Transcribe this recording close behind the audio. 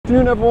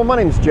afternoon, everyone. My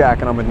name is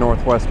Jack and I'm with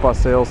Northwest Bus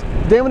Sales.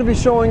 Today I'm going to be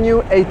showing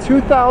you a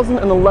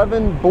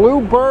 2011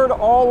 Bluebird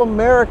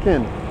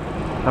All-American.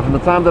 Now from the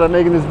time that I'm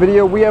making this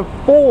video, we have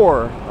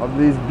 4 of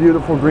these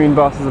beautiful green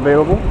buses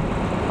available.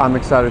 I'm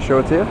excited to show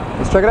it to you.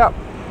 Let's check it out.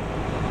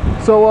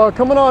 So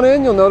coming on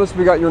in, you'll notice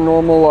we got your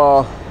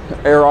normal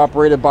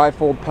air-operated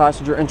bifold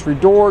passenger entry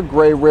door,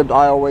 gray ribbed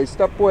aisleway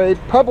stepway,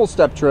 pebble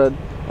step tread,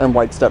 and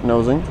white step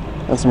nosing,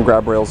 and some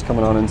grab rails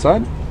coming on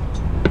inside.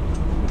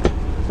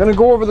 Gonna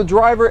go over the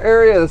driver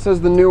area. This is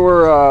the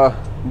newer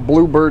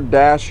Bluebird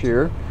dash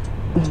here.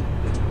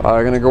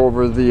 Gonna go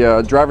over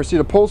the driver's seat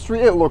upholstery.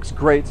 It looks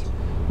great.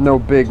 No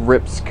big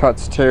rips,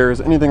 cuts,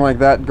 tears, anything like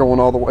that going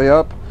all the way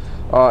up.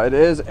 It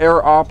is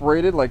air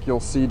operated, like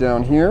you'll see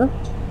down here.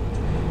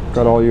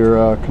 Got all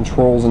your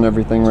controls and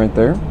everything right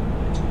there.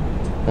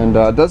 And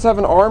it does have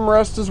an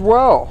armrest as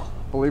well.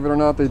 Believe it or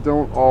not, they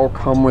don't all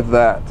come with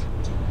that.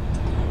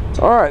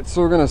 All right,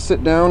 so we're gonna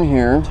sit down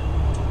here.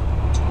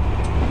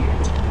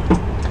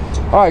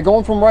 All right,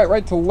 going from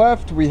right to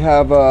left, we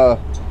have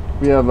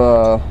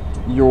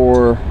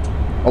your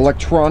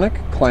electronic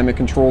climate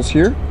controls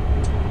here.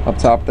 Up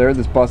top there,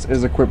 this bus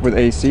is equipped with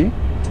AC.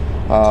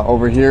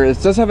 Over here, it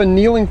does have a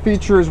kneeling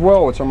feature as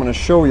well, which I'm going to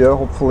show you.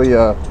 Hopefully,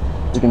 you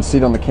can see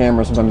it on the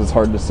camera. Sometimes it's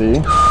hard to see.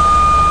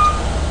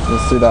 You'll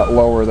see that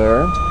lower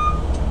there.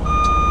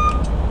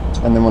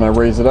 And then when I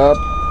raise it up,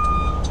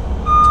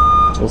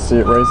 you'll see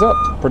it raise up.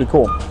 Pretty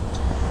cool.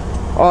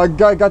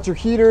 Got your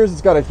heaters.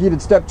 It's got a heated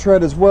step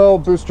tread as well,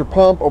 booster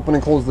pump, open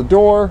and close the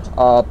door,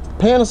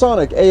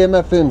 Panasonic AM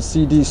FM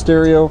CD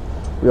stereo.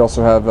 We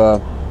also have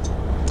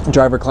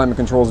driver climate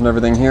controls and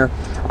everything here.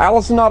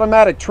 Allison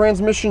automatic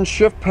transmission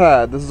shift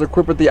pad. This is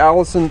equipped with the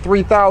Allison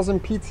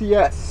 3000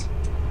 PTS,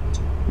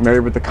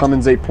 married with the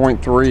Cummins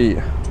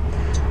 8.3.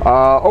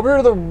 Over here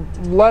to the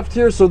left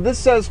here, so this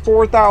says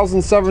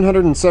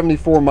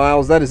 4,774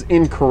 miles. That is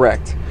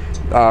incorrect.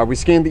 We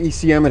scanned the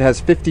ECM, it has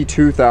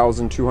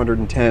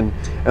 52,210,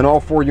 and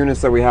all 4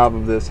 units that we have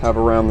of this have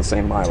around the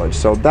same mileage.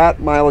 So that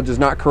mileage is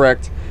not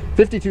correct.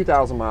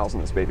 52,000 miles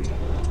in this baby.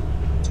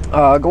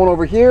 Going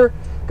over here,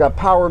 got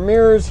power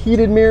mirrors,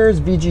 heated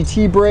mirrors,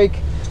 VGT brake,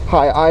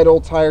 high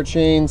idle, tire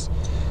chains,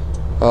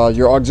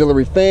 your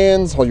auxiliary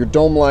fans, all your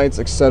dome lights,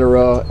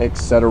 etc.,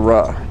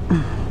 etc.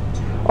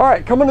 All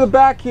right, coming to the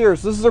back here,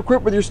 so this is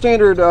equipped with your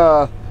standard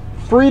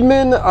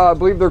Friedman, I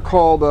believe they're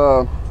called,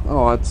 oh,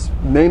 it's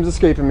name's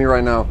escaping me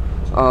right now.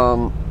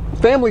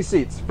 Family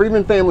seats,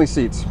 Friedman family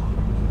seats,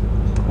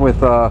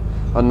 with a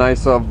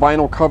nice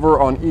vinyl cover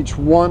on each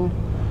one.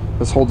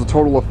 This holds a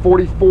total of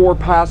 44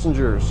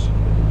 passengers.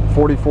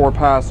 44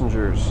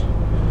 passengers.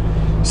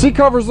 Seat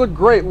covers look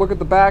great. Look at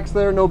the backs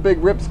there. No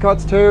big rips,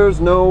 cuts, tears.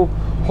 No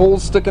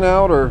holes sticking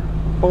out or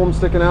foam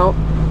sticking out.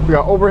 We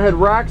got overhead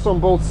racks on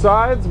both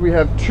sides. We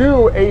have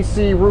 2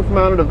 AC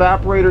roof-mounted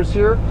evaporators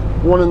here.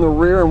 One in the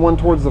rear and one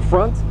towards the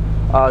front.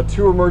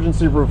 2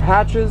 emergency roof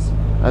hatches,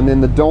 and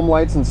then the dome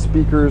lights and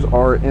speakers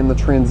are in the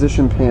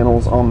transition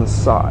panels on the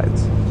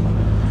sides.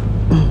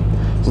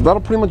 So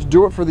that'll pretty much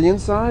do it for the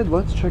inside.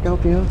 Let's check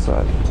out the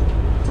outside.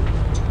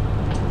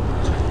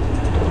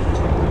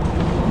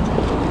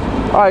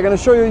 All right, going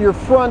to show you your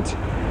front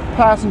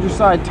passenger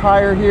side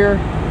tire here.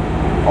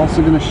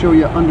 Also going to show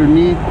you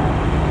underneath.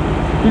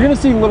 You're going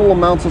to see little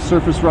amounts of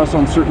surface rust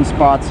on certain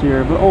spots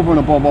here, but over and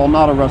above all,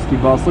 not a rusty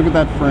bus. Look at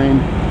that frame,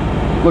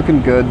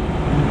 looking good.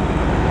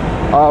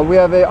 We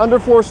have a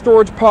underfloor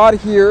storage pod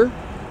here.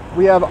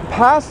 We have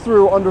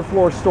pass-through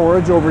underfloor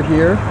storage over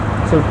here.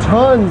 So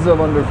tons of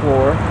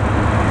underfloor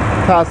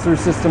pass-through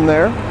system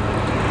there.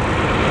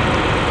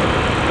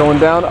 Going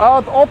down.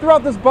 All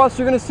throughout this bus,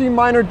 you're going to see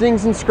minor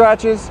dings and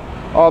scratches.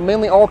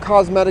 Mainly all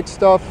cosmetic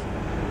stuff.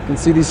 You can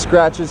see these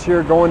scratches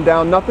here going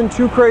down. Nothing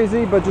too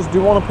crazy, but just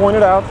do want to point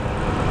it out.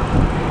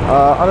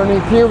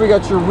 Underneath here, we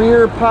got your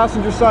rear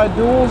passenger side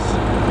duals.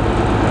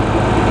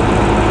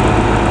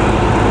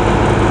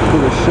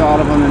 A shot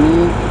of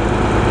underneath.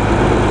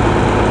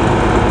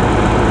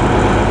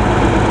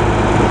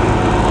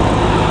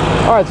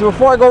 All right, so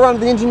before I go around to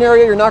the engine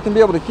area, you're not going to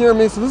be able to hear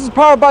me. So this is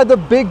powered by the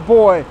big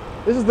boy.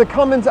 This is the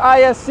Cummins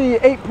ISC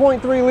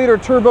 8.3 liter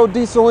turbo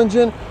diesel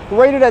engine,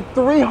 rated at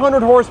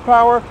 300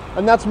 horsepower,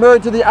 and that's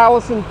married to the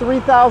Allison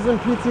 3000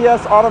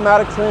 PTS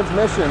automatic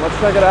transmission. Let's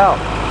check it out.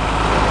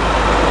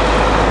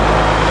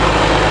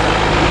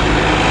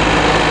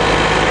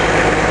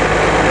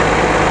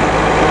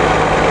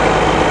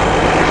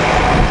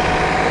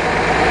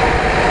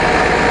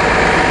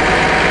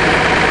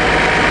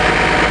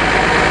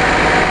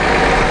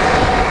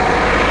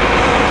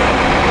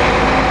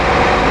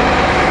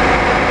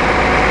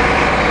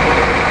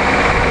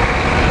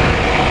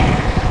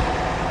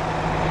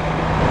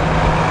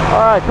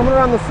 All right, coming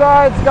around the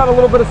sides, got a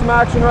little bit of some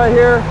action right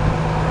here.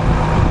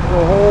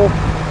 Little hole.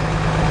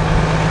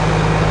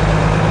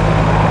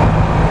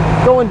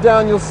 Going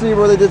down, you'll see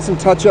where they did some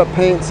touch-up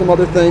paint, some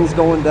other things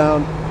going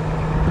down.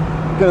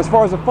 Again, as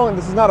far as the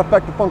this does not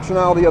affect the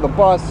functionality of the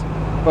bus,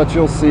 but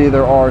you'll see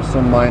there are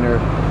some minor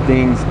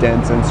dings,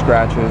 dents, and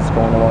scratches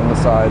going along the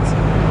sides.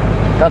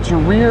 Got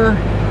your rear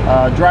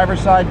driver's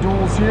side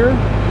duals here.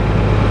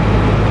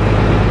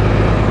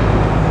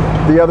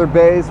 The other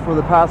bays for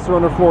the pass-through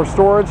underfloor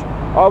storage.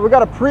 We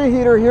got a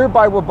preheater here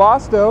by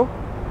Webasto.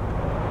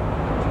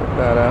 Check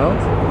that out.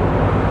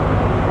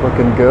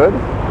 Looking good.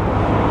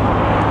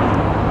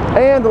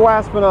 And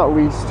last but not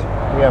least,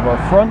 we have our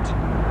front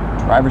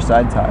driver's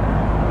side tire.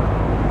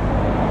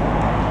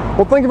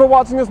 Well, thank you for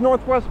watching this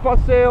Northwest Bus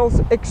Sales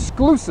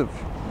exclusive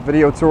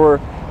video tour.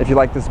 If you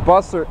like this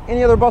bus or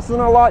any other buses in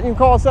our lot, you can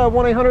call us at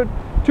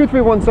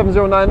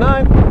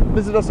 1-800-231-7099.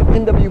 Visit us at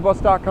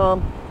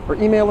nwbus.com or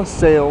email us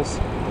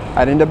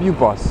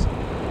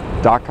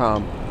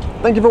sales@nwbus.com.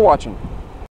 Thank you for watching.